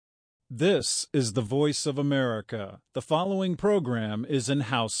This is the voice of America. The following program is in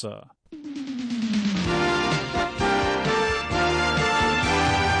Hausa.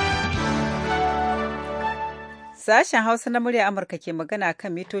 Sashen Hausa na murya Amurka ke magana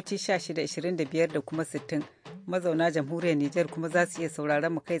kan mitoci 1625 da kuma 60. Mazauna jamhuriyar Nijar kuma za su iya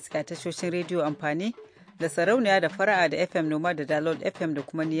sauraron mu kai tsaye tashoshin rediyo amfani da sarauniya da fara'a da FM Noma da Dalol FM da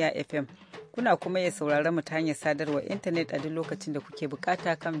kuma Niya FM. Kuna kuma iya sauraron mu ta hanyar sadarwar intanet a duk lokacin da kuke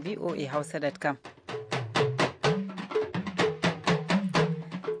bukata kan voahausa.com.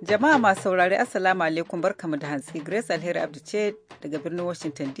 Jama'a masu saurari Assalamu alaikum barkamu da hantsi. Grace Alheri Abdu ce daga birnin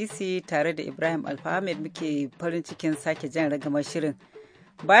Washington DC tare da Ibrahim Alfahamed muke farin cikin sake jan ragamar shirin.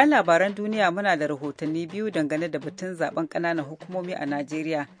 Bayan labaran duniya muna da rahotanni biyu dangane da batun zaben ƙananan hukumomi a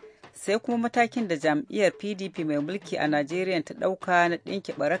Najeriya. Sai kuma matakin da jam'iyyar PDP mai mulki a Najeriya ta ɗauka na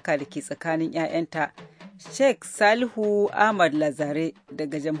ɗinke baraka da ke tsakanin 'ya'yanta. Sheikh Salihu Ahmad Lazare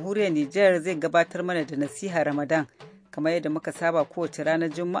daga jamhuriyar Nijar zai gabatar mana da nasiha Ramadan. Kamar yadda muka saba kowace ranar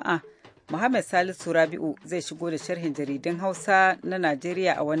Juma'a, Muhammad Salisu Rabi'u zai shigo da sharhin jaridun Hausa na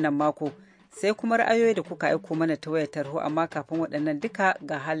Najeriya a wannan mako. Sai kuma ra'ayoyi da kuka aiko mana ta wayar tarho, amma kafin waɗannan duka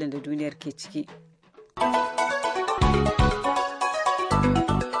ga halin da duniyar ke ciki.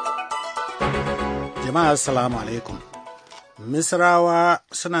 Jama'a assalamu alaikum. Misrawa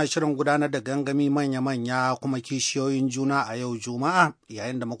suna shirin gudanar da gangami manya-manya kuma kishiyoyin juna a yau Juma'a,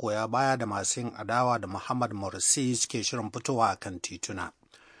 yayin da magoya baya da masu yin adawa da Muhammad Morsi suke shirin fitowa a kan tituna.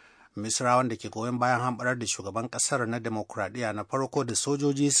 Misrawan da ke goyon bayan hamɓarar da shugaban ƙasar na demokuraɗiyya na farko da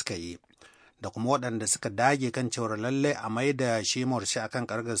sojoji suka yi, da kuma waɗanda suka dage kan cewar lalle a mai da shi Morsi a kan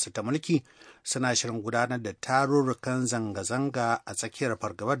ƙargarsu ta mulki, suna shirin gudanar da tarurrukan zanga-zanga a tsakiyar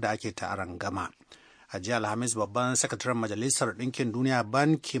fargabar da ake ta arangama. A jiya Alhamis, babban sakataren Majalisar Ɗinkin Duniya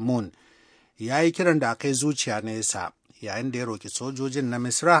Ban Ki-moon ya yi kiran da aka yi zuciya nesa, yayin da ya roƙi sojojin na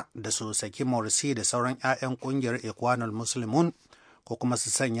Misra da su saki Morsi da sauran 'ya'yan ƙungiyar Ikhwanul Muslimun, ko kuma su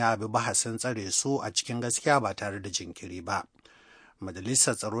sanya abi bahasin tsare su a cikin gaskiya ba tare da jinkiri ba.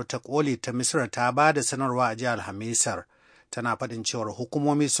 Majalisar Tsaro ta Koli ta Misra ta ba da sanarwa a jiya Alhamisar, tana faɗin cewar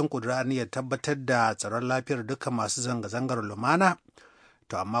hukumomi sun ƙudura aniyar tabbatar da tsaron lafiyar dukkan masu zanga-zangar lumana,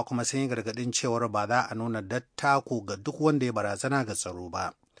 to amma kuma sun yi gargaɗin cewar ba za a nuna dattako ga duk wanda ya barazana ga tsaro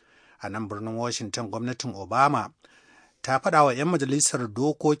ba. A nan birnin Washington, gwamnatin Obama ta faɗa wa 'yan majalisar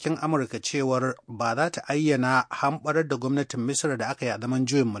dokokin Amurka cewar ba za ta ayyana hamɓarar da gwamnatin Misra da aka yi a zaman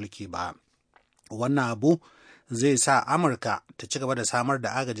juyin mulki ba. Wannan abu zai sa Amurka ta ci gaba da samar da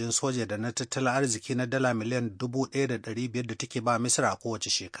agajin soja da na tattalin arziki na dala miliyan 1,500 da take ba Misra a kowace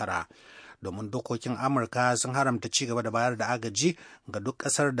shekara. Domin dokokin Amurka sun haramta ci gaba da bayar da agaji ga duk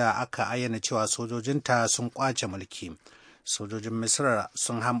ƙasar da aka ayyana cewa sojojinta sun ƙwace mulki. Sojojin Misra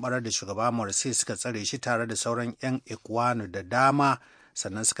sun hamɓarar da shugaba Morsi suka tsare shi tare da sauran 'yan Ikhwanu da dama,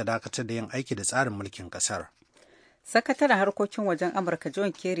 sannan suka dakatar da yin aiki da tsarin mulkin ƙasar. Sakataren harkokin wajen Amurka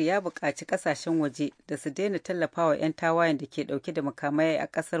John Kerry ya buƙaci ƙasashen waje da su daina tallafawa 'yan tawayen da ke ɗauke da makamai a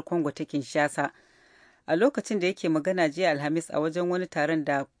ƙasar Congo ta Kinshasa. A lokacin da yake magana jiya Alhamis a wajen wani taron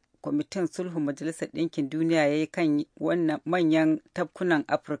da Kwamitin Sulhun Majalisar Ɗinkin Duniya ya yi kan wannan manyan tafkunan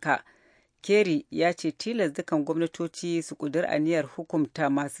Afirka, Kerry ya ce tilas dukan gwamnatoci su ƙudiri aniyar hukumta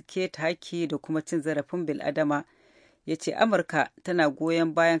masu keta haƙƙi da kuma cin zarafin bil'adama. Ya ce Amurka tana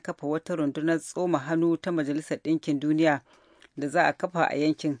goyon bayan kafa wata rundunar tsoma hannu ta Majalisar Ɗinkin Duniya da za a kafa a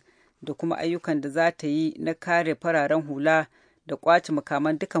yankin, da kuma ayyukan da za ta yi na kare fararen hula da ƙwace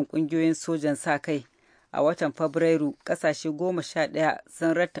makaman dukan ƙungiyoyin sojan sa kai. A watan Fabrairu, ƙasashe 11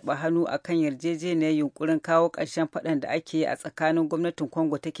 sun rattaba hannu a kan yarjejeniyar yunkurin kawo ƙarshen faɗan da ake yi a tsakanin gwamnatin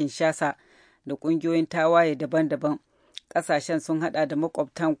Congo ta Kinshasa da ƙungiyoyin tawaye daban-daban. Ƙasashen sun haɗa da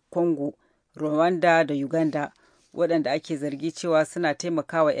makwabtan Congo, Rwanda da Uganda, waɗanda ake zargi cewa suna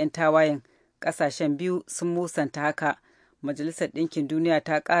taimakawa 'yan tawayen. Ƙasashen biyu sun musanta haka. Majalisar Ɗinkin Duniya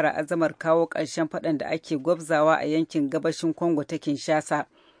ta ƙara azamar kawo ƙarshen faɗan da ake gwabzawa a yankin gabashin Congo ta Kinshasa.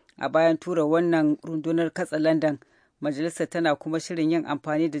 A bayan tura wannan rundunar katsalandan, majalisar tana kuma shirin yin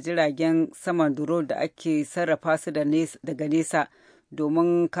amfani da jiragen saman duro da ake sarrafa su daga nesa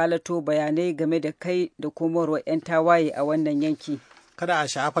domin kalato bayanai game da kai da komowar 'yan tawaye a wannan yanki. Kada a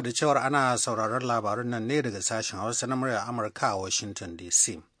sha'afa da cewar ana sauraron labarun nan ne daga sashen Hausa na muryar Amurka a Washington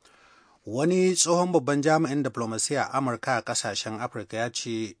DC. Wani tsohon babban jami'in diplomasiya a Amurka a kasashen Afirka ya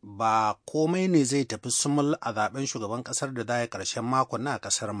ce ba komai ne zai tafi sumul a zaben shugaban kasar da za a ƙarshen makon na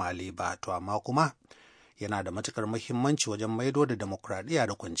kasar Mali ba, to amma kuma yana da matukar muhimmanci wajen maido da demokuraɗiyya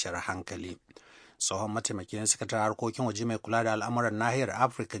da kwanciyar hankali. Tsohon mataimakin sakataren harkokin waje mai kula da al'amuran nahiyar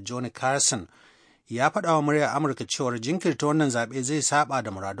Afirka Johnny Carson ya faɗa wa muryar Amurka cewar jinkirta wannan zaɓe zai saba da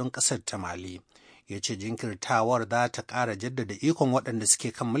muradun ƙasar ta Mali. ya ce jinkirtawar za ta ƙara jaddada ikon waɗanda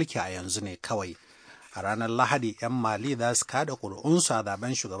suke kan mulki a yanzu ne kawai. A ranar Lahadi, 'yan Mali za su kada ƙuri'unsu a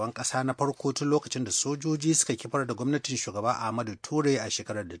zaben shugaban ƙasa na farko tun lokacin da sojoji suka kifar da gwamnatin shugaba Ahmadu Ture a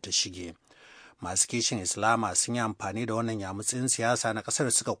shekarar da ta shige. Masu kishin Islama sun yi amfani da wannan yamutsin siyasa na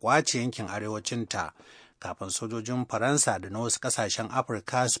ƙasar suka kwace yankin arewacinta kafin sojojin Faransa da na wasu ƙasashen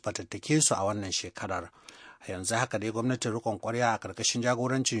Afirka su fatattake su a wannan shekarar. A yanzu haka dai gwamnatin riƙon ƙwarya a ƙarƙashin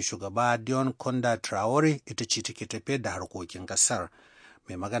jagorancin shugaba Dion Konda Traore ita ce take tafiyar da harkokin ƙasar.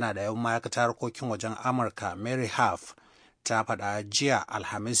 Mai magana da yawan ma'aikatar harkokin wajen Amurka Mary Harf ta faɗa jiya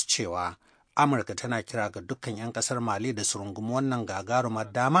Alhamis cewa Amurka tana kira ga dukkan 'yan ƙasar Mali da su rungumi wannan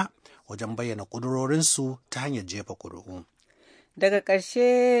gagarumar dama wajen bayyana ƙudurorinsu ta hanyar jefa ƙuri'u. Daga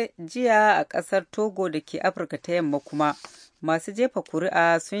ƙarshe jiya a ƙasar Togo da ke Afirka ta yamma kuma masu jefa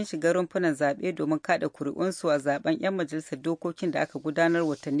kuri'a sun shiga rumfunan zaɓe domin kaɗa kuri'unsu a zaben 'yan majalisar dokokin da aka gudanar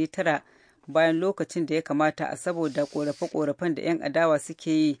watanni 9 bayan lokacin da ya kamata a saboda ƙorafe-ƙorafen da 'yan adawa suke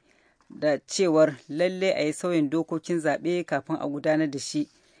yi da cewar lalle a yi sauyin dokokin zaɓe kafin a gudanar da shi.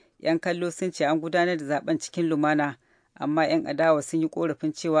 'Yan kallo sun ce an gudanar da zaben cikin lumana, amma 'yan adawa sun yi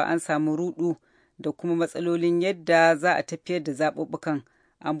ƙorafin cewa an samu rudu da kuma matsalolin yadda za a tafiyar da zaɓuɓɓukan.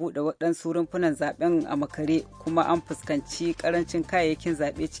 An buɗe waɗansu rumfunan zaɓen a makare kuma an fuskanci ƙarancin kayayyakin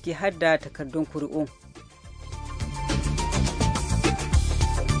zaɓe ciki har da takardun kuri'u.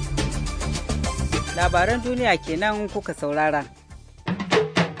 Labaran duniya kenan kuka saurara.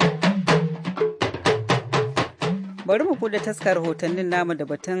 Bari mu buɗe taskar rahotannin namu da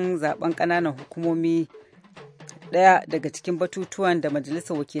batun zaben ƙananan hukumomi. Ɗaya daga cikin batutuwan da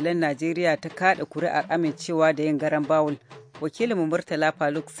Majalisar Wakilan Najeriya ta kaɗa kuri'ar amincewa da yin garan bawul. Wakilinmu Murtala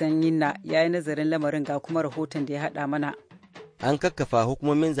Faruk Sanyinna ya yi nazarin lamarin ga kuma rahoton da ya haɗa mana. An kakkafa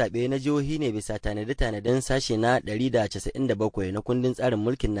hukumomin zaɓe na jihohi ne bisa tanade-tanaden sashe na 197 na kundin tsarin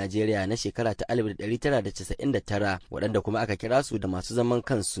mulkin Najeriya na shekara ta 1999 waɗanda kuma aka kira su da masu zaman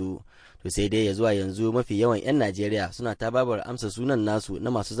kansu. To sai dai ya zuwa yanzu mafi yawan 'yan Najeriya suna ta babar amsa sunan nasu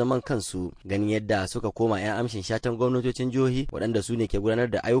na masu zaman kansu ganin yadda suka koma 'yan amshin shatan gwamnatocin jihohi waɗanda su ne ke gudanar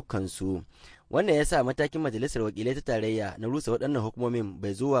da ayyukansu. Wannan ya sa matakin majalisar wakilai ta tarayya na rusa waɗannan hukumomin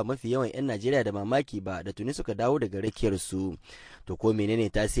bai zuwa mafi yawan 'yan Najeriya da mamaki ba da tuni suka dawo daga rakiyarsu. To ko menene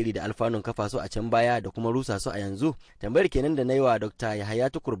tasiri da alfanun kafa su a can baya da kuma rusa su a yanzu? Tambayar kenan da na yi wa Dr. Yahaya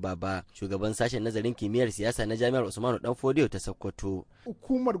Tukur Baba, shugaban sashen nazarin kimiyyar siyasa na Jami'ar Usmanu Danfodiyo ta Sokoto.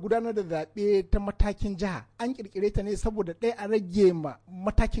 Hukumar gudanar da zaɓe ta matakin jiha an kirkire ta ne saboda ɗaya a rage ma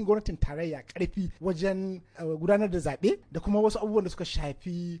matakin gwamnatin tarayya ƙarfi wajen gudanar da zaɓe da kuma wasu abubuwan da suka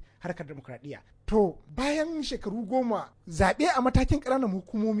shafi harkar demokradiyya. To bayan shekaru 10 zaɓe a matakin ƙananan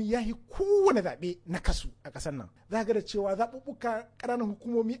hukumomi ya yi kowane zaɓe na kasu a ƙasar nan. Za ga da cewa zaɓuɓɓuka ƙananan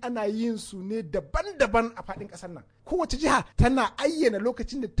hukumomi ana yin su ne daban-daban a faɗin ƙasar nan. Kowace jiha tana ayyana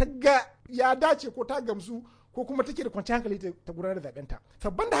lokacin da ta ga ya dace ko ta gamsu ko kuma take da kwanciyar hankali ta gudanar da zaɓenta.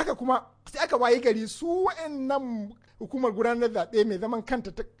 Sabban da haka kuma sai aka waye gari su wa'annan hukumar gudanar da zaɓe mai zaman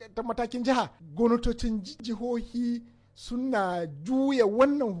kanta ta matakin jiha, gwamnatocin jihohi suna juya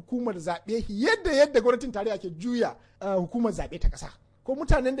wannan hukumar zaɓe yadda gwamnatin tarayya ke juya hukumar zaɓe ta ƙasa. Ko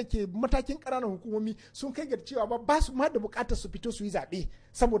mutanen da ke matakin ƙananan hukumomi sun kai ga cewa ba su ma da buƙatar su fito su yi zaɓe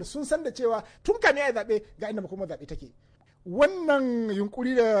saboda sun san da cewa tun kamin a yi zaɓe ga inda hukumar zaɓe take. Wannan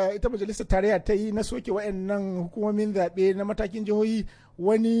yunkuri da ita majalisar tarayya ta yi na soke wa'annan hukumomin zaɓe na matakin jihohi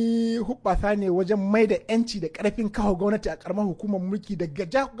wani hubbasa ne wajen mai da 'yanci da ƙarfin kawo gwamnati a ƙaramar hukumar mulki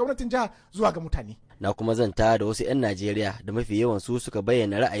daga gwamnatin jiha zuwa ga mutane. Na kuma zanta da wasu 'yan Najeriya da mafi yawan su suka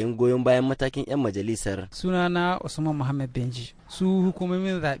bayyana ra'ayin goyon bayan matakin 'yan majalisar. Sunana Usman Muhammad Benji. Su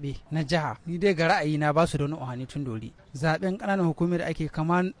hukumomin zaɓe na jiha ni dai ga ra'ayina ba su da wani ohani tun dori. Zaɓen ƙananan hukumomi da ake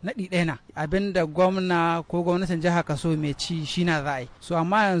kama naɗi ɗaya na abinda gwamna ko gwamnatin jiha ka so mai ci shi na za a yi. So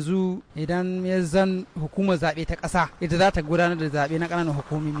amma yanzu idan ya zan hukumar zaɓe ta ƙasa ita za ta gudanar da zaɓe na ƙananan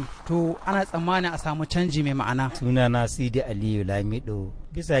hukumomi to ana tsammanin a samu canji mai ma'ana. Sunana Sidi Aliyu Lamido.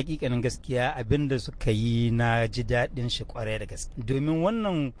 Bisa hakikanin gaskiya abin da suka yi na ji daɗin shi kwarai da gaske domin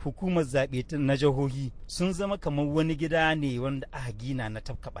wannan hukumar zaɓe na jihohi sun zama kamar wani gida ne wanda aka gina na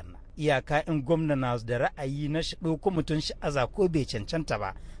tafka ɓanna iyaka in gwamna na da ra'ayi na shi ɗauko mutum shi aza ko bai cancanta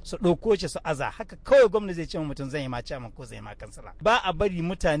ba su ɗauko shi su aza haka kawai gwamna zai ce wa mutum zai ma chairman ko zai ma kansila ba a bari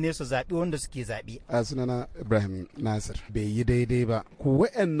mutane su zaɓi wanda suke zaɓe. A sunana Ibrahim Nasir bai yi daidai ba ko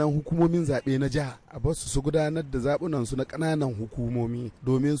wa'annan hukumomin zaɓe na jiha a basu su gudanar da zaɓunan su na ƙananan hukumomi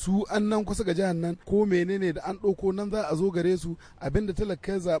domin su an nan kusa ga jihar nan ko menene da an ɗauko nan za a zo gare su abinda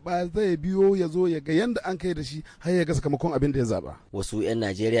talaka zaɓa zai biyo ya zo ya ga yanda an kai da shi har ya ga sakamakon abin da ya zaɓa. Wasu 'yan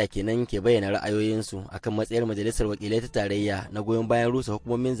Najeriya kenan ke bayyana ra'ayoyinsu akan matsayar majalisar wakilai ta tarayya na goyon bayan rusa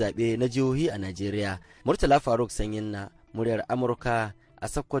hukumomin zaɓe na jihohi a Najeriya. Murtala Faruk Sanyinna, muryar Amurka a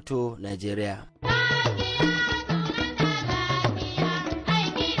Sokoto, Najeriya.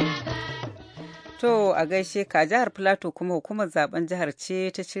 To a gaishe ka, jihar Plateau kuma hukumar zaben jihar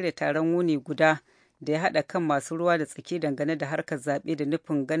ce ta cire taron wuni guda da ya haɗa kan masu ruwa da tsaki dangane da harkar zaɓe da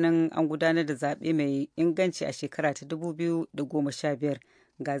nufin ganin an gudanar da zaɓe mai inganci a shekara ta 2015.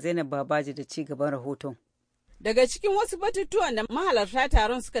 Ga Zainab Babaji da ci gaban rahoton. Daga cikin wasu batutuwan da mahalarta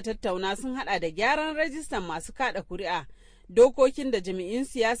taron suka tattauna sun hada da gyaran rajistan masu kada kuri'a, dokokin da jami'in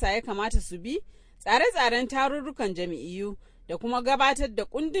siyasa ya kamata su bi, tsare-tsaren tarurrukan jami'iyyu da kuma gabatar da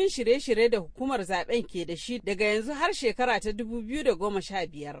kundin shirye-shirye da hukumar zaben ke da shi daga yanzu har shekara ta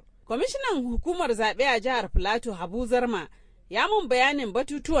 2015. Kwamishinan hukumar zaɓe a jihar Plateau Habu Zarma ya mun bayanin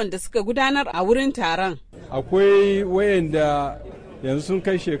batutuwan da suka gudanar a wurin taron. Akwai wayanda yanzu sun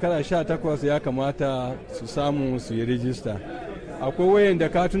kai shekara 18 ya kamata su samu su yi rijista. Akwai wayanda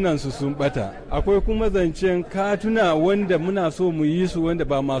katunansu sun bata. Akwai kuma zancen katuna wanda muna so mu yi su wanda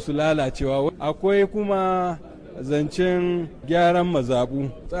ba masu lalacewa. Akwai kuma zancen gyaran mazaɓu.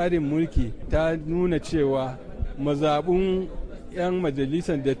 Tsarin mulki ta nuna cewa mazaɓun 'yan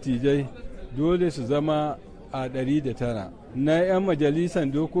majalisar dattijai dole su zama a 109. Na 'yan majalisar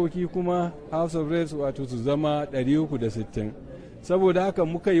dokoki kuma House of Reps wato su zama 360. Saboda haka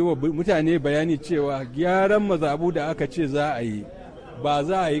muka yi wa mutane bayani cewa gyaran mazaɓu da aka ce za a yi ba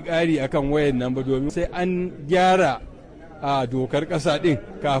za a yi ƙari akan wayan nan ba, domin sai an gyara a dokar ƙasa ɗin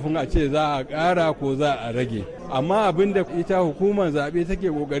kafin a ce za a ƙara ko za a rage. Amma abin da ita hukumar zaɓe take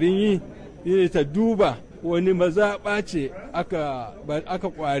ƙoƙarin yi ta duba wani mazaɓa ce aka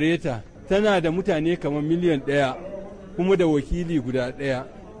ƙware ta, tana da mutane kamar miliyan 1 kuma da wakili guda 1.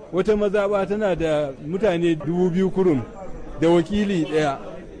 Wata mazaɓa tana da mutane 2,000 kurum da wakili 1.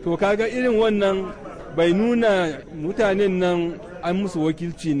 To kaga irin wannan bai nuna mutanen nan an musu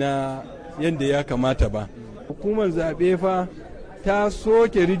wakilci na yadda ya kamata ba. Hukumar zaɓe fa ta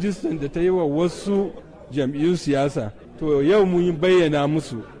soke rijistan da ta yi wa wasu jam'iyyun siyasa. To yau mun bayyana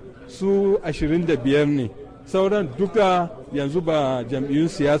musu su 25 ne, sauran duka yanzu ba jam'iyyun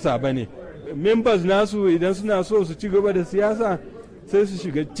siyasa ba ne. Members nasu idan suna so su ci gaba da siyasa sai su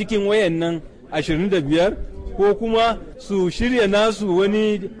shiga cikin wayannan 25 ko kuma su shirya nasu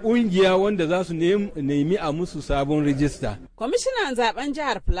wani ƙungiya wanda za su nemi a musu sabon rijista. Kwamishinan zaben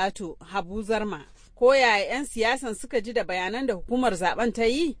jihar Plateau Habu Zarma, ko yaya 'yan siyasan suka ji da bayanan da hukumar zaben ta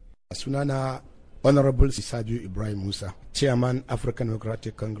yi? Sunana Honorable Sabiu Ibrahim Musa, Chairman African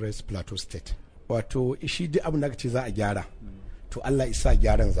Democratic Congress Plateau State. Wato shi duk abin da aka ce za a gyara, to Allah isa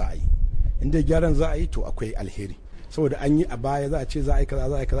gyaran za a yi. Inda gyaran za a yi to akwai alheri. Saboda an yi a baya za a ce za a yi kaza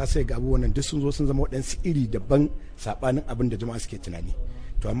za a yi kaza sai ga abubuwan nan duk sun zo sun zama waɗansu iri daban sabanin abin da jama'a suke tunani.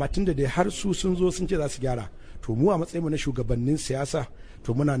 To amma tunda dai har su sun zo sun ce za su gyara, to mu a matsayin mu na shugabannin siyasa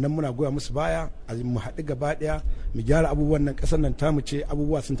to muna nan muna goya musu baya a mu haɗu gaba ɗaya mu gyara abubuwan nan. ƙasar nan tamu ce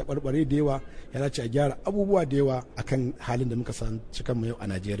abubuwa sun taɓarɓare da yawa, ya dace a gyara abubuwa da yawa akan halin da muka san cikin mu yau a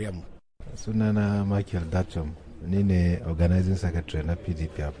Najeriya mu. Sunana Michael Dachom, ni ne organizing secretary na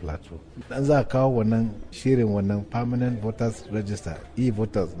PDP a Plateau. Dan za a kawo wannan shirin wannan permanent voters register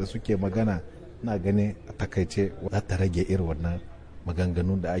e-voters da suke magana, na gani a takaice za ta rage irin wannan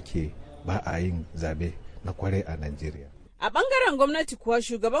maganganun da ake ba a yin zabe na kware a Najeriya. A bangaren gwamnati kuwa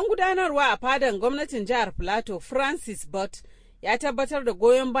shugaban gudanarwa a fadan gwamnatin jihar Plateau Francis Bott ya tabbatar da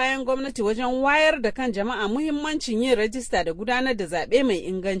goyon bayan gwamnati wajen wayar da kan jama'a muhimmancin yin rajista da gudanar da zaɓe mai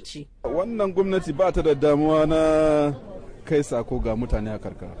inganci. Wannan gwamnati ba ta da damuwa na kai sako ga mutane a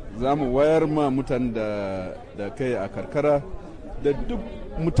karkara. Za mu wayar ma mutane da kai a karkara da duk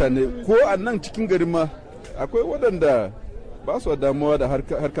mutane ko a nan cikin gari ma akwai waɗanda ba su damuwa da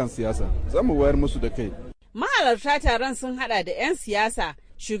harkan siyasa. Za mu wayar musu da kai. Mahalarta taron sun hada da 'yan siyasa,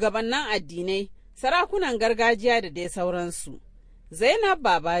 shugabannin addinai, sarakunan gargajiya da dai sauransu. Zainab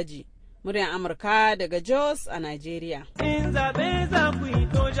Babaji, muryar Amurka daga Jos a Najeriya.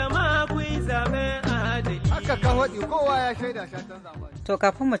 To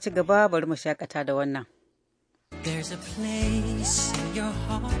kafin mu ci gaba bari mu shakata da wannan. There's a place in your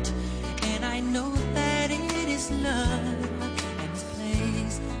heart and I know that it is love. And this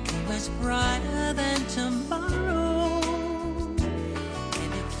place is much brighter than tomorrow.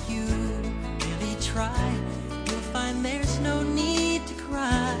 And if you really try, you'll find there's no need to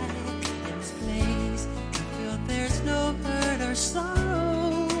cry. In this place, you feel there's no hurt or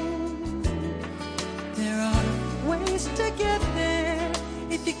sorrow. There are ways to get there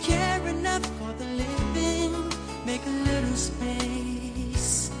if you care enough for the living. Make a little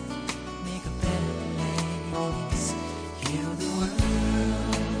space, make a better place. Heal the world,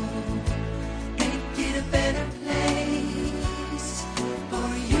 make it a better place for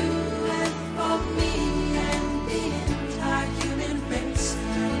you and for me and the entire human race.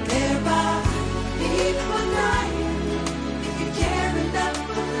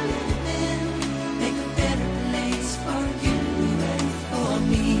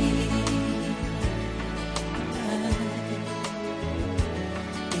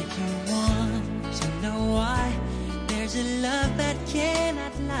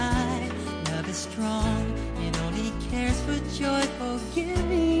 cannot lie. Love is strong, it only cares for joyful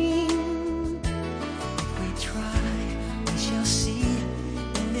giving. If we try, we shall see.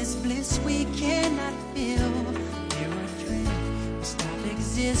 In this bliss we cannot feel. Fear or dread, we stop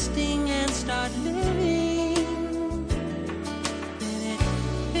existing and start living. Then it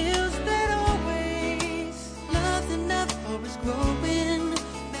feels that always love's enough for us growing.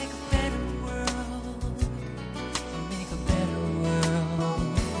 Make a better world. Make a better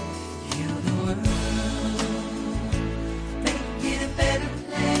world. Heal the world. Make it a better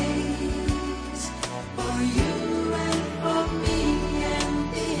place for you and for me and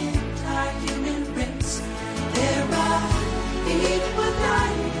the entire human race. There are equal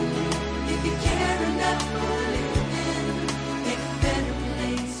life if you care enough for living. Make a better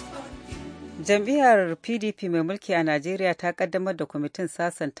place for you. Jam'iyyar PDP mai mulki a Najeriya ta kaddamar da kwamitin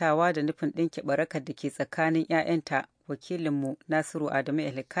sasantawa da nufin ɗinke barakar da ke tsakanin 'ya'yanta. Wakilinmu Nasiru Adamu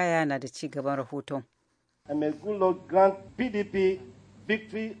Elikaya na da ci gaban rahoton. And may good Lord grant PDP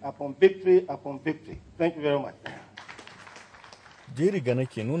victory upon victory upon victory. Thank you very much. Jeri Gana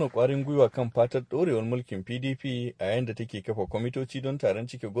ke nuna ƙwarin gwiwa kan fatar ɗorewar mulkin PDP a yayin da take kafa kwamitoci don taron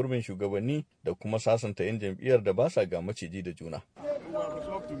cike gurbin shugabanni da kuma sasanta 'yan jam'iyyar da ba sa ga maciji da juna.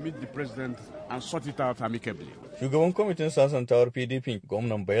 Shugaban kwamitin sasantawar PDP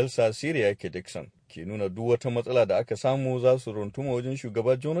gwamnan Bayelsa Siriya ke Dixon ke nuna duk wata matsala da aka samu za su runtuma wajen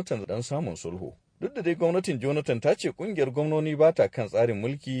shugaba Jonathan don samun sulhu. Duk da dai gwamnatin Jonathan ta ce kungiyar gwamnoni ba ta kan tsarin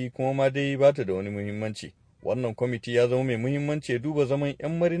mulki kuma ma dai ba ta da wani muhimmanci. Wannan kwamiti ya zama mai muhimmanci ya duba zaman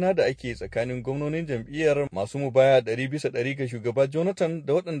 'yan marina da ake tsakanin gwamnonin jam'iyyar masu mubaya 100% ga shugaba Jonathan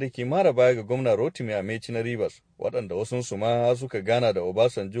da waɗanda ke mara baya ga gwamna Rotimi Amechi na Rivers, waɗanda wasunsu ma suka gana da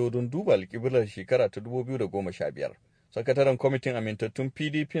Obasanjo don duba alƙiblar shekara ta 2015. Sakataren kwamitin amintattun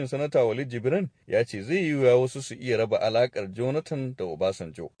PDP Sanata Walid Jibrin ya ce zai yi wa wasu su iya raba alakar Jonathan da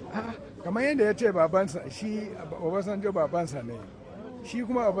Obasanjo. Kamar yadda ya ce babansa, shi Obasanjo babansa ne, shi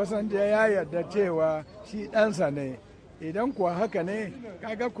kuma Obasanjo ya yarda cewa shi ɗansa ne. Idan kuwa haka ne,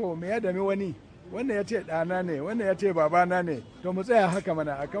 kaga ko me ya dami wani, wannan ya ce ɗana ne, wannan ya ce babana ne, to mu tsaya haka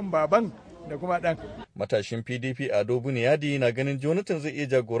mana akan baban da kuma ɗan. Matashin PDP Ado Buniyadi na ganin Jonathan zai iya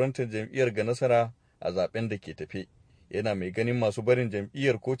jagorantar jam'iyyar ga nasara a zaben da ke tafe. Yana mai ganin masu barin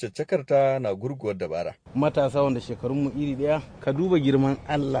jam'iyyar ko caccakarta na gurguwar dabara. Matasa wanda shekarunmu iri ɗaya, ka duba girman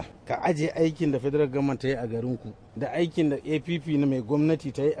Allah, ka aje aikin da federal government ta yi a garinku, da aikin da APP na mai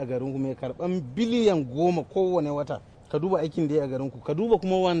gwamnati ta yi a garinku mai karɓan biliyan 10 kowane wata. Ka duba aikin da ya a garinku, ka duba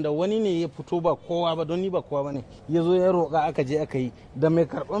kuma wanda wani ne ya fito ba kowa ba don ni ba kowa ba ne, ya zo ya roƙa aka je aka yi, da mai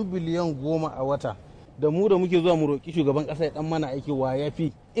karɓan biliyan 10 a wata. Da mu da muke zuwa mu roƙi shugaban ƙasa ya ɗan mana aiki wa ya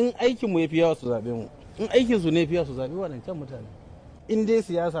fi, in aikinmu ya fi yawa su zaɓe mu. In aikin su ne fiya su zaɓi waɗancan mutane. In dai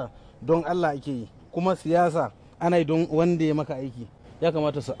siyasa don Allah ake yi, kuma siyasa ana yi don wanda ya maka aiki, ya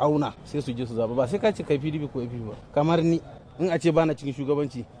kamata su auna sai su je su zaɓa, ba sai ka ce kai PDP ko APP ba. Kamar ni in a ce ba na cikin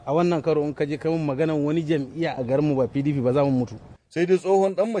shugabanci a wannan karo in ka je kai maganan wani jam'iyya a garinmu ba PDP ba za mu mutu. Sai dai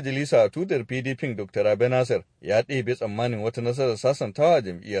tsohon dan majalisa a tudar PDP Dr. Abe Nasir ya ɗebe tsammanin wata nasarar sasantawa a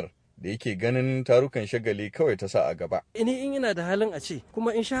jam'iyyar. Da yake ganin tarukan shagali kawai ta sa a gaba. Ini in ina da halin a ce,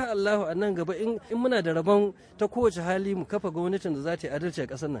 kuma in sha Allahu a nan gaba in muna da rabon ta kowace hali mu kafa gwamnatin da za ta yi adalci a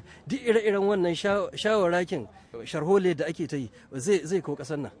ƙasar nan, duk ire-iren wannan shawarakin sharhole da ake ta yi zai kawo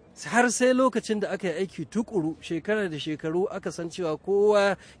ƙasar nan. Har sai lokacin da aka yi aiki tukuru shekara da shekaru aka san cewa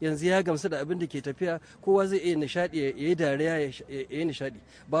kowa yanzu ya gamsu da abin da ke tafiya, kowa zai iya nishaɗi ya yi dariya ya yi nishaɗi.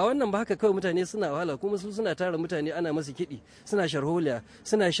 Ba wannan ba haka kawai mutane suna wahala kuma su suna tara mutane ana masu kiɗi, suna sharholiya,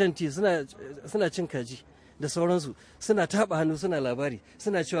 suna shan ti, suna cin kaji da sauransu, suna taɓa hannu suna labari,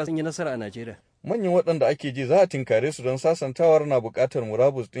 suna cewa sun yi nasara a Najeriya. Manyan waɗanda ake ji za a tinkare su don sasantawar na buƙatar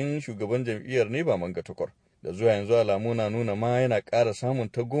murabus ɗin shugaban jam'iyyar ne ba manga takwar. Da zuwa yanzu alamu na nuna ma yana ƙara samun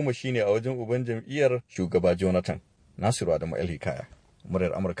tagomashi ne a wajen uban jam'iyyar shugaba Jonathan. Nasiru Adamu Hikaya,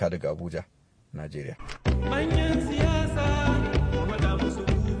 muryar Amurka daga Abuja, Najeriya. Manyan siyasa waɗa musu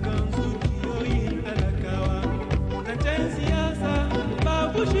kukan zuciyoyin talakawa. Zancen siyasa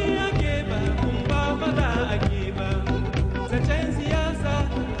ba fushi ake ba, kun ba faɗa ake ba. Zancen siyasa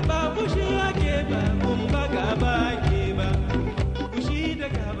ba fushi ake ba, kun ba gaba ake ba. Fushi da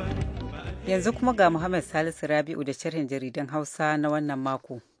gaba. Yanzu kuma ga Muhammad Salisu Rabi'u da sharhin jaridan Hausa na wannan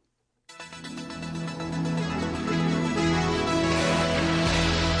mako.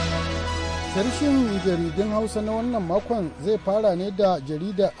 Sharhin jaridun Hausa na wannan makon zai fara ne da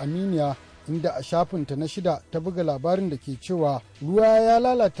jaridar Aminiya, inda a shafinta na 6 ta buga labarin da ke cewa ruwa ya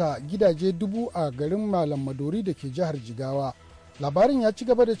lalata gidaje 1000 a garin Malam Madori da ke jihar Jigawa. Labarin ya ci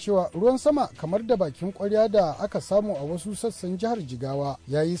gaba da cewa ruwan sama kamar da bakin kwarya da aka samu a wasu sassan jihar Jigawa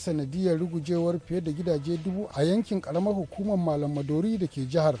ya yi sanadiyar rugujewar fiye da gidaje 1000 a yankin karamar hukumar Malam Madori da ke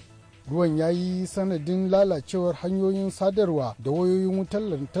jihar. Ruwan ya yi sanadin lalacewar hanyoyin sadarwa da wayoyin wutar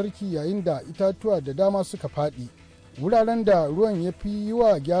lantarki yayin da itatuwa da dama suka faɗi. Wuraren da ruwan ya fi yi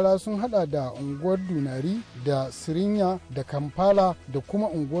wa gyara sun hada da unguwar Dunari da Sirinya da Kampala da kuma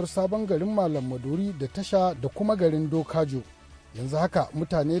unguwar Sabon garin Malam Madori da Tasha da kuma garin Dokajo. Yanzu haka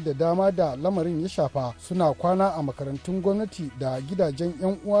mutane da dama da lamarin ya shafa suna kwana a makarantun gwamnati da gidajen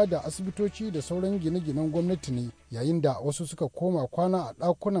 'yan uwa da asibitoci da sauran gine-ginen gwamnati ne, yayin da wasu suka koma kwana a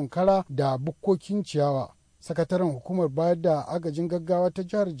ɗakunan kara da bukkokin ciyawa. Sakataren hukumar bayar da agajin gaggawa ta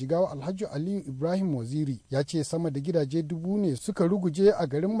jihar Jigawa Alhaji Aliyu Ibrahim Waziri ya ce sama da gidaje 1000 ne suka ruguje a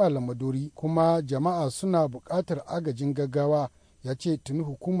garin Malam Madori kuma jama'a suna buƙatar agajin gaggawa. Ya ce tuni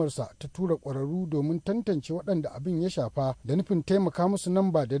hukumarsa ta tura ƙwararru domin tantance waɗanda abin ya shafa da nufin taimaka musu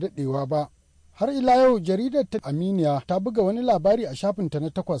nan ba da daɗewa ba. Har ila yau jaridar ta Aminiya ta buga wani labari a shafinta na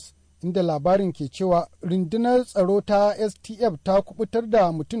 8 inda labarin ke cewa rundunar tsaro ta STF ta kubutar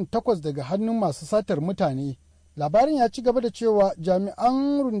da mutum 8 daga hannun masu satar mutane. Labarin ya ci gaba da cewa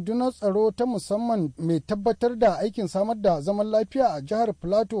jami'an rundunar tsaro ta musamman mai tabbatar da aikin samar da zaman lafiya a jihar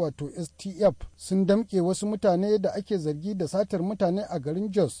Plateau wato STF sun damƙe wasu mutane da ake zargi da satar mutane a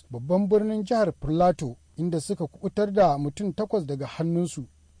garin Jos babban birnin jihar Plateau inda suka kubutar da mutum 8 daga hannunsu.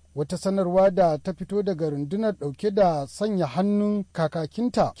 Wata sanarwa da ta fito daga rundunar ɗauke da sanya hannun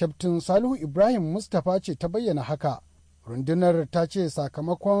kakakinta Kyaftin Salihu Ibrahim Mustapha ce ta bayyana haka. Rundunar ta ce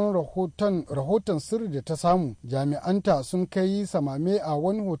sakamakon rahoton sirri da ta samu jami'anta sun kai samame a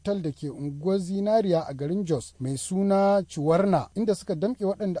wani hotel da ke unguwar Zinariya a garin Jos mai suna Ciwarna inda suka damƙe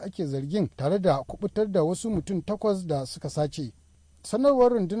waɗanda ake zargin tare da kubutar da wasu mutum 8 da suka sace.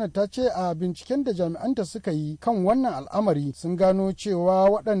 Sanarwar rundunar ta ce a binciken da jami'anta suka yi kan wannan al'amari sun gano cewa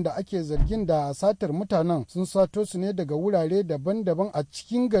waɗanda ake zargin da satar mutanen sun sato su ne daga wurare daban-daban a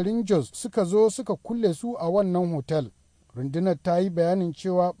cikin garin Jos suka zo suka kulle su a wannan hotel. Rundunar ta yi bayanin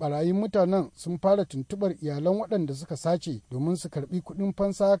cewa barayin mutanen sun fara tuntubar iyalan waɗanda suka sace domin su karɓi kuɗin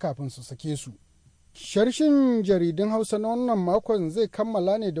fansa kafin su sake su. Sharshin jaridun Hausa na wannan makon zai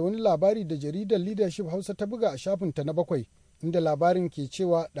kammala ne da wani labari da jaridar Leadership Hausa ta buga a shafinta na 7. Inda labarin ke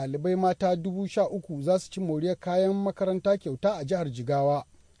cewa ɗalibai mata 13,000 za su ci moriyar kayan makaranta kyauta a jihar Jigawa.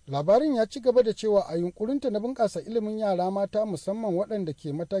 Labarin ya ci gaba da cewa a yunkurinta na bunƙasa ilimin yara mata musamman waɗanda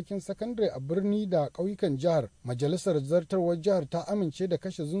ke matakin sakandare a birni da ƙauyukan jihar, majalisar zartarwar jihar ta amince da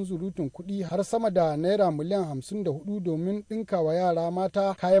kashe zunzurutun kuɗi har sama da naira miliyan 54 domin ɗinkawa yara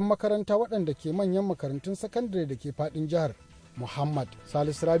mata kayan makaranta waɗanda ke manyan makarantun sakandare da ke faɗin jihar. Muhammad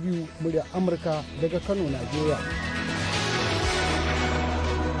Salisu Rabiu, murya Amurka daga Kano, Najeriya.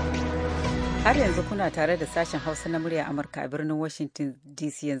 Har yanzu kuna tare da sashen Hausa na murya Amurka a birnin Washington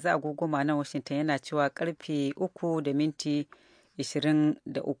DC. Yanzu agogo nan Washington yana cewa karfe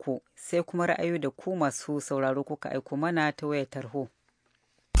 3:23 sai kuma ra'ayoyi da ku masu sauraro kuka aiko mana ta wayar tarho.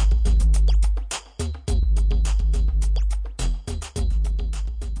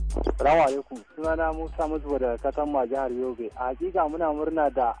 Salamu alaikum, sunana Musa Muzuwa daga Katamma jihar Yobe. A hakika muna murna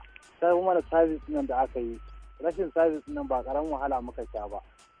da sai mana sabis nan da aka yi. Rashin sabis nan ba karamin wahala muka sha ba.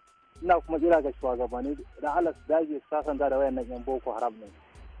 Ina kuma jira ga shugabanni da Allah su dage su sasanta da wayannan yan Boko Haram ne.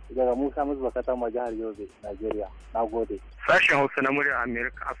 Daga Musa Muzuwa Katamma jihar Yobe, Najeriya. Nagode. Sashen Hausa na murya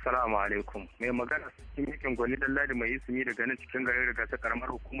Amerika, Assalamu alaikum. Mai magana cikin yakin gwani Dalladi mai ismi daga nan cikin garin Riga ta karamar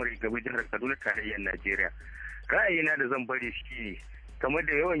hukumar Igabi jihar Kaduna tarayyar Najeriya. Ra'ayina da zan bari shi game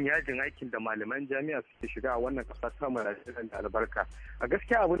da yawan yajin aikin da malaman jami'a suke shiga a wannan kasa ta Najeriya da albarka. A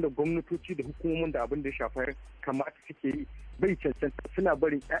gaskiya abin da gwamnatoci da hukumomin da abin da ya shafa kamata suke yi bai cancanta, suna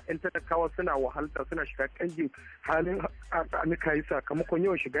barin 'ya'yan talakawa suna wahalta suna shiga kangin halin amika yi sakamakon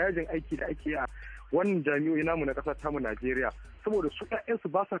yawan shiga yajin aiki da ake a wannan jami'o'i namu na kasa tamu Najeriya, saboda su 'ya'yansu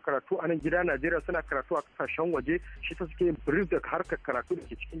ba sa karatu a nan gida Najeriya, suna karatu a kasashen waje, shi ta suke yin brief da harkar karatu da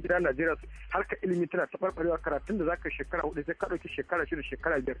ke cikin gida Najeriya. Harkar ilimi tana taɓarɓarewa, karatun da zaka shekara 4 sai ka ɗauki shekara 6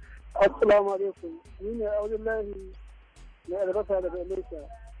 shekara 5. Assalamu alaikum, ni ne Abdullahi mai albasa daga Malaysia.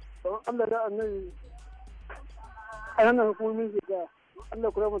 Don Allah da annabi a nan hukumomin shiga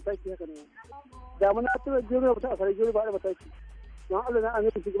Allah kula mun taki haka ne. Da mun tura jiro ba ta fara jiro ba da taki. Don Allah na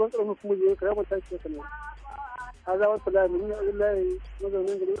annabi shugaban tsaron hukumomin shiga kula mun taki haka ne. Haza wa salamu ni Abdullahi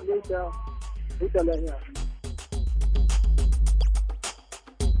mazaunin garin Malaysia. Huta lafiya.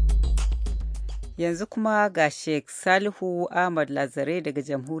 Yanzu kuma ga Sheikh Salihu Ahmad Lazare daga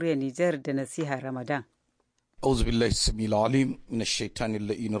Jamhuriyar Nijar da nasiha Ramadan. أعوذ بالله السميع العليم من الشيطان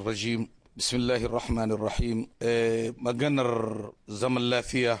اللئيم الرجيم بسم الله الرحمن الرحيم maganar zaman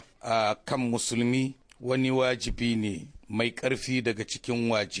lafiya a kan musulmi wani wajibi ne mai ƙarfi daga cikin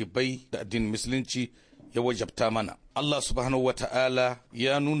wajibai da addinin musulunci ya wajabta mana. Allah subhanahu wa ta'ala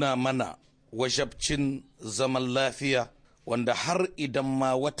ya nuna mana wajabcin zaman lafiya, wanda har idan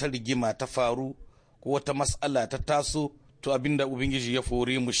ma wata rigima ta faru ko wata mas'ala ta taso, to abinda Ubangiji ya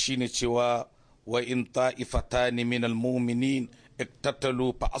fore mu shine cewa wa in ta'ifatani minal mu'minin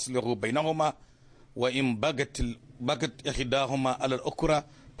iktatalu fa aslihu bainahuma wa in bagat ihdahuma ala al-ukra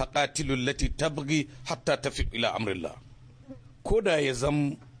faqatilu allati tabghi hatta tafi ila amrillah. Koda ya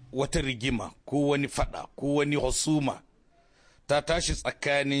zam wata rigima ko wani fada ko wani husuma ta tashi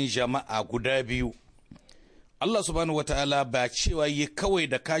tsakanin jama'a guda biyu, Allah subhanahu wataala ba cewa yi kawai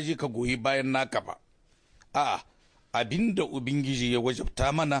da kaje ka goyi bayan naka ba, a'a abinda Ubangiji ya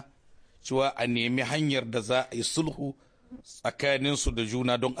wajabta mana cewa a nemi hanyar da za a yi sulhu tsakaninsu da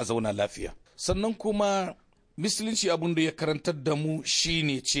juna don a zauna lafiya. Sannan kuma musulunci abin da ya karantar da mu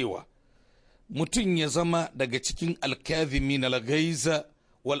shine cewa mutum ya zama daga cikin alkazimin al-ghaiza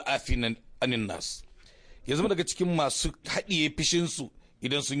wal afina anin nas, ya zama daga cikin masu haɗiye fishinsu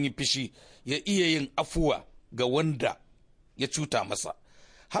idan sun yi fishi, ya iya yin afuwa ga wanda ya cuta masa.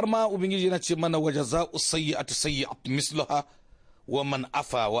 Har ma Ubangiji yana ce mana waje za'u sayyi'atu sayyi'atu mislaha wa man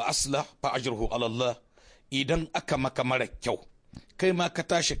afa wa aslah fa ajruhu ala Allah. Idan aka maka mara kyau, kai ma ka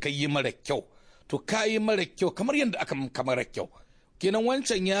tashi kai yi mara kyau, to ka yi mara kyau kamar yadda aka maka mara kyau. Kenan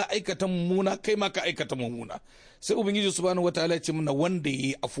wancan ya aikata mummuna, kai ma ka aikata mummuna. Sai Ubangiji subhanahu wataala ya ce mana wanda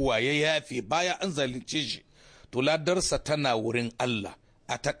yayi afuwa ya yafe baya an zalunce shi, to ladarsa tana wurin Allah.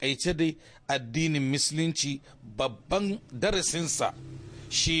 A takaice dai addinin musulunci babban darasinsa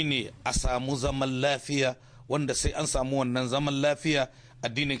shine a samu zaman lafiya, wanda sai an samu wannan zaman lafiya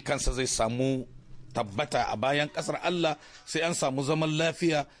addinin kansa zai samu tabbata a bayan kasar Allah. Sai an samu zaman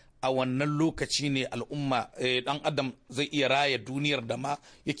lafiya, a wannan lokaci ne al'umma dan adam zai iya raya duniyar da ma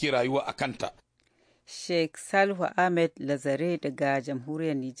yake rayuwa a kanta. Sheikh Salihu Ahmed Lazare daga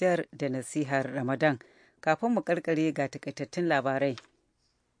jamhuriyar Nijar da nasihar Ramadan. Kafin mu karkare ga takaitattun labarai.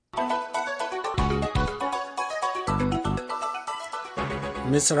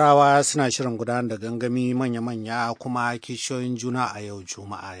 Misrawa suna shirin gudanar da gangami manya-manya kuma kishiyoyin juna a yau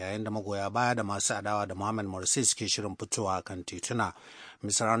Juma'a, yayin da magoya baya da masu adawa da Mohamed Morsi suke shirin fitowa kan tituna.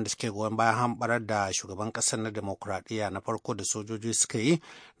 Misrawan da suke goyon bayan hamɓarar da shugaban ƙasar na demokuraɗiyya na farko da sojoji suka yi,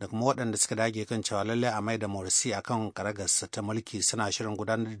 da kuma waɗanda suka dage kan cewa lallai a mai da Morsi akan karagarsa ta mulki, suna shirin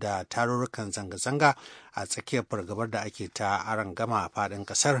gudanar da tarurrukan zanga-zanga a tsakiyar fargabar da ake ta arangama a faɗin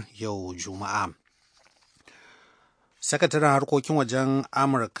ƙasar yau Juma'a. Sakataren harkokin wajen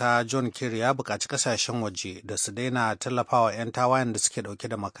Amurka John Kerry ya buƙaci ƙasashen waje da su daina tallafawa 'yan tawayen da suke ɗauke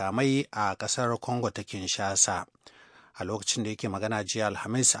da makamai a ƙasar Congo ta Kinshasa. A lokacin da yake magana jiya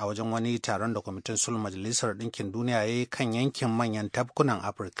Alhamis a wajen wani taron da kwamitin sulhun Majalisar Ɗinkin Duniya ya yi kan yankin manyan tafkunan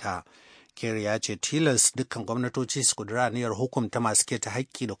Afirka, Kerry ya ce tilas dukkan gwamnatoci su kudura aniyar hukunta masu keta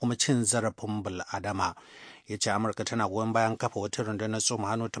haƙƙi da kuma cin zarafin bil'adama. Ya ce Amurka tana goyon bayan kafa wata rundunar tsoma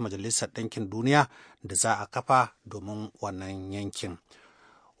hannu ta Majalisar Ɗinkin Duniya da za a kafa domin wannan yankin.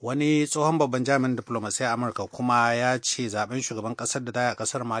 Wani tsohon babban jami'in diplomasiyya Amurka kuma ya ce zaben shugaban ƙasar da daya a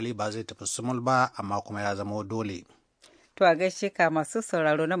ƙasar Mali ba zai tafi sumul ba, amma kuma ya zama dole. To a gaishe ka masu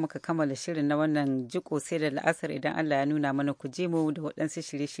sauraro na muka kammala shirin na wannan jiko sai da la'asar idan Allah ya nuna mana ku je mu da waɗansu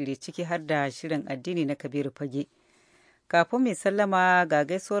shirye-shirye ciki har da shirin addini na Kabiru Fage. Kafin mai sallama ga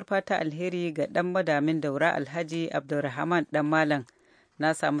gaisuwar fata alheri ga ɗan madamin daura Alhaji Abdulrahman ɗan Malam.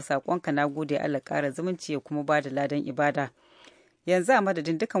 Na samu saƙonka, na gode, Allah ƙara zumunci ya kuma ba da ladan ibada. Yanzu a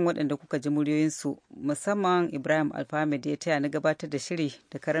madadin dukan waɗanda kuka ji muryoyinsu, musamman Ibrahim Alfahamid ya taya na gabatar da shiri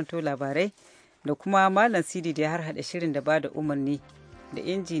da karanto labarai, da kuma Malam Sidi da ya harhaɗa shirin da ba da umarni, da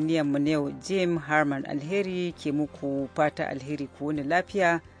injiniyan mu ne Jim Harman. Alheri ke muku fata alheri, ku wani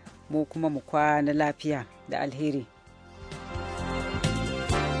lafiya, mu kuma mu kwana lafiya da alheri.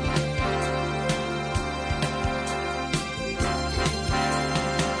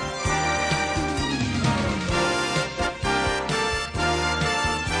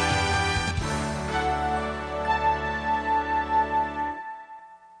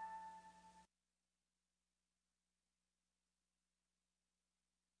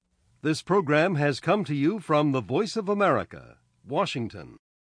 This program has come to you from the Voice of America, Washington.